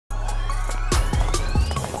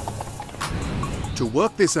To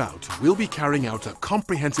work this out, we'll be carrying out a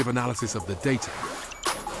comprehensive analysis of the data,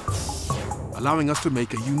 allowing us to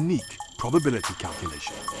make a unique probability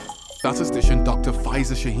calculation. Statistician Dr.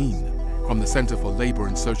 Faiza Shaheen from the Center for Labor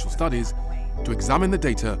and Social Studies to examine the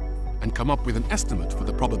data and come up with an estimate for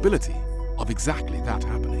the probability of exactly that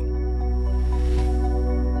happening.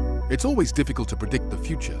 It's always difficult to predict the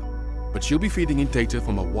future, but she'll be feeding in data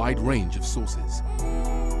from a wide range of sources.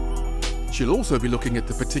 She'll also be looking at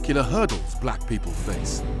the particular hurdles black people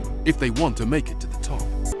face if they want to make it to the top.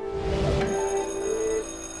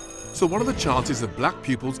 So what are the chances of black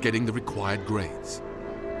pupils getting the required grades?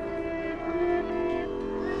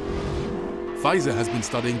 Faiza has been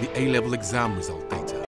studying the A-level exam result